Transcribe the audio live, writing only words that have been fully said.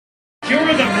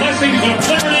with the blessings of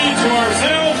liberty to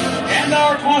ourselves and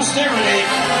our posterity,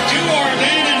 do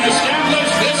ordain and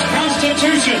establish this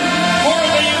Constitution for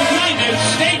the United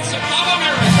States of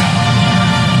America.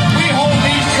 We hold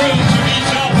these truths to be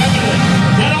self-evident,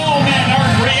 that all men are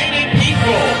created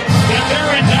equal, that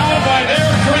they're endowed by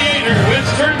their Creator with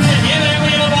certain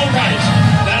inalienable rights,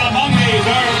 that among these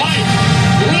are life,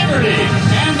 liberty,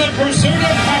 and the pursuit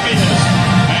of happiness.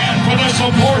 And for the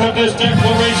support of this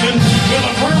declaration, with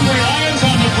a firm reliance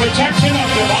on the protection of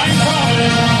divine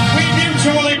providence, we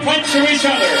mutually pledge to each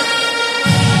other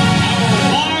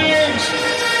our lives,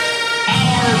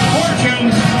 our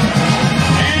fortunes,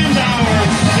 and our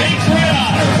sacred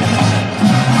honor.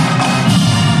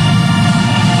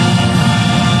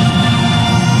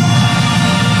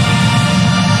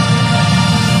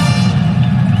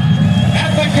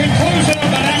 At the conclusion of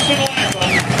the national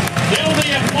anthem, there'll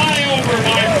be a flyover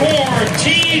by 4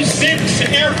 T-6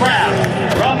 aircraft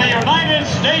from the United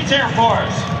States Air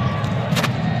Force.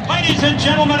 Ladies and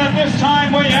gentlemen, at this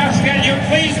time we ask that you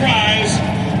please rise,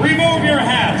 remove your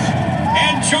hats,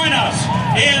 and join us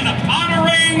in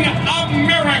honoring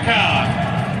America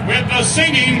with the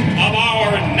singing of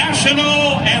our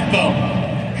national anthem,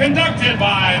 conducted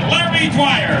by Larry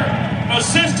Dwyer,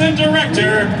 Assistant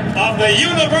Director of the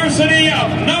University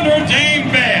of Notre Dame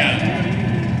Band.